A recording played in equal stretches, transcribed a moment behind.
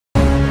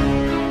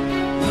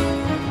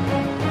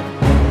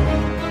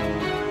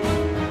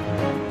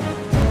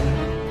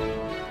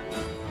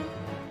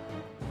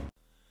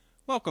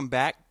Welcome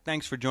back.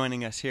 Thanks for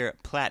joining us here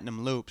at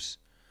Platinum Loops.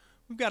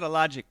 We've got a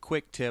Logic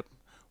quick tip.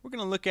 We're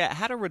going to look at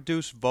how to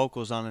reduce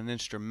vocals on an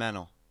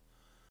instrumental.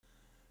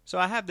 So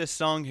I have this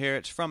song here.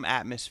 It's from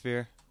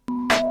Atmosphere.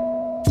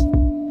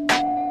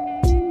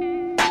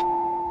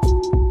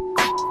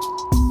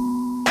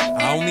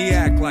 I only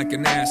act like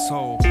an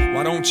asshole.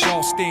 Why don't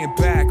y'all stand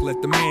back,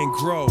 let the man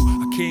grow?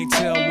 I can't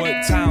tell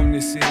what town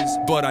this is,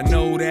 but I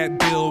know that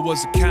bill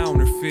was a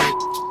counterfeit.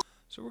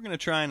 So we're going to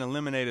try and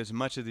eliminate as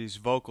much of these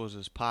vocals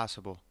as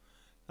possible.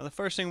 Now the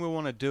first thing we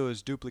want to do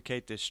is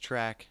duplicate this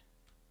track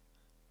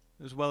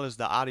as well as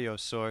the audio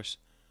source.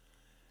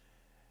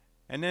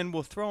 And then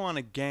we'll throw on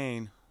a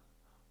gain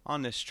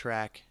on this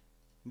track.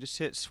 And just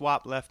hit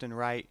swap left and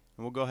right,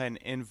 and we'll go ahead and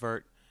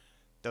invert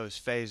those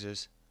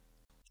phases.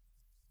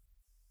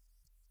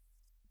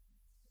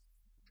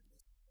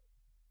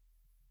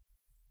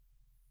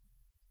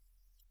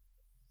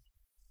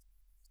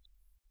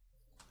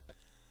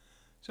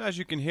 So as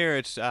you can hear,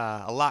 it's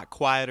a lot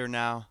quieter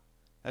now.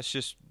 That's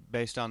just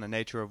based on the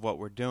nature of what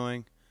we're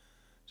doing.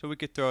 So we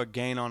could throw a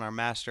gain on our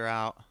master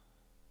out.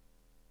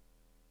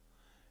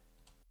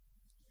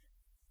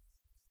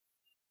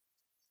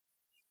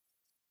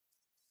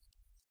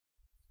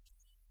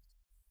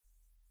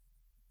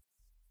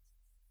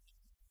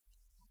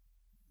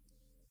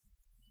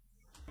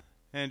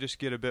 And just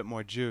get a bit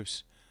more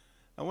juice.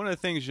 Now one of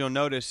the things you'll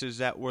notice is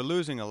that we're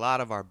losing a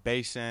lot of our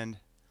bass end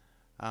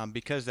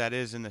because that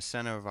is in the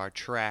center of our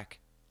track.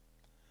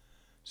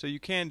 So you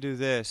can do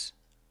this.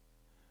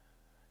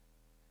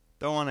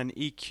 Throw on an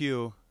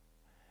EQ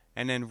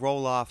and then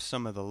roll off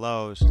some of the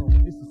lows.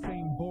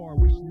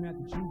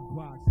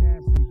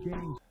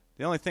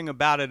 The only thing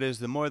about it is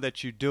the more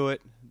that you do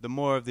it, the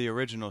more of the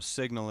original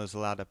signal is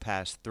allowed to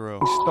pass through.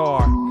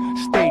 Star,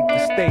 state to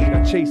state,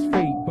 I chase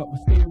fate, but my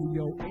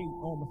stereo ain't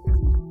on my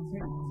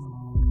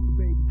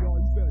baby girl,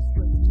 you better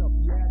straighten up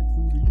the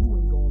attitude, you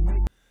ain't gonna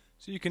make.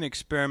 So you can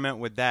experiment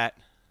with that.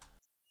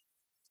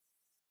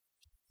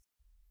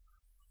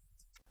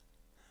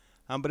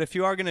 But if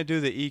you are going to do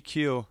the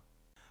EQ,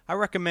 I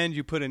recommend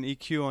you put an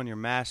EQ on your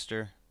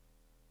master.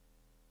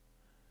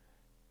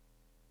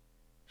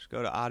 Just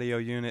go to Audio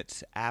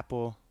Units,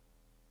 Apple,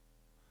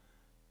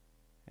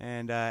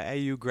 and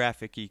AU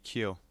Graphic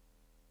EQ.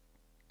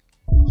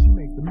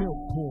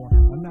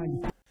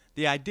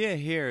 The idea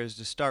here is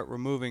to start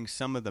removing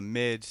some of the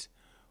mids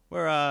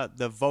where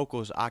the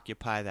vocals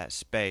occupy that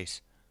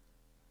space.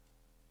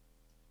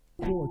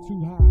 Too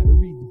high to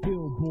read the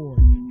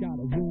billboard. Got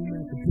a room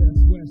at the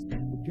Best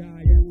Western. The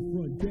guy at the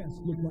front desk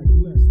look like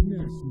Les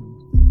Nelson.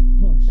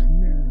 Hush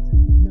now,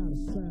 not a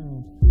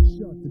sound.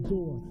 Shut the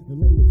door and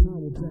lay the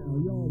towel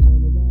down. Y'all run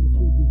around and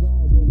figure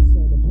out what it's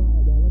all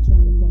about while I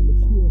try to find a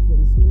cure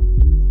for this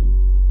cotton mouth.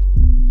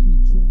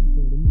 Keep track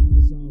of the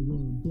miles I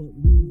run, but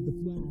read the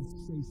flags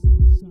say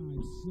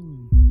Southside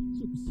Sun.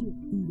 Took a sip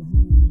through the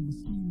hole in the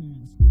ski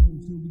mask. Roll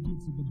till we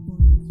get to the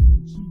birds for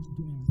the cheese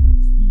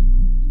gas. Speed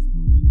pass,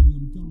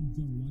 millennium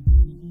dumb-dumb. I got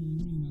my own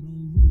lane, I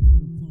don't live for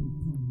the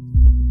punk-punk.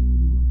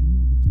 Order up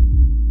another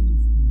plate of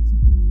oysters. You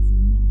talk so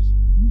much,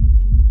 you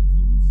make my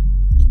bones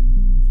hurt.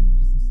 Dental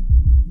floss inside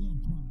of the glove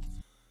box.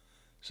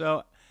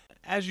 So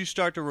as you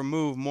start to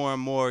remove more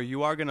and more,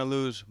 you are going to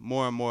lose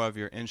more and more of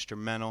your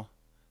instrumental.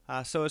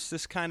 So it's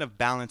this kind of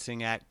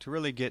balancing act to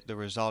really get the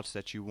results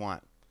that you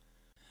want.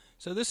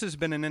 So this has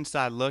been an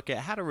inside look at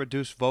how to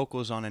reduce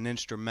vocals on an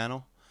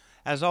instrumental.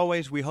 As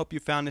always, we hope you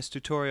found this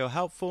tutorial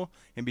helpful,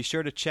 and be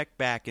sure to check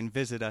back and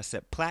visit us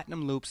at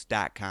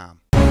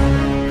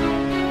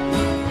platinumloops.com.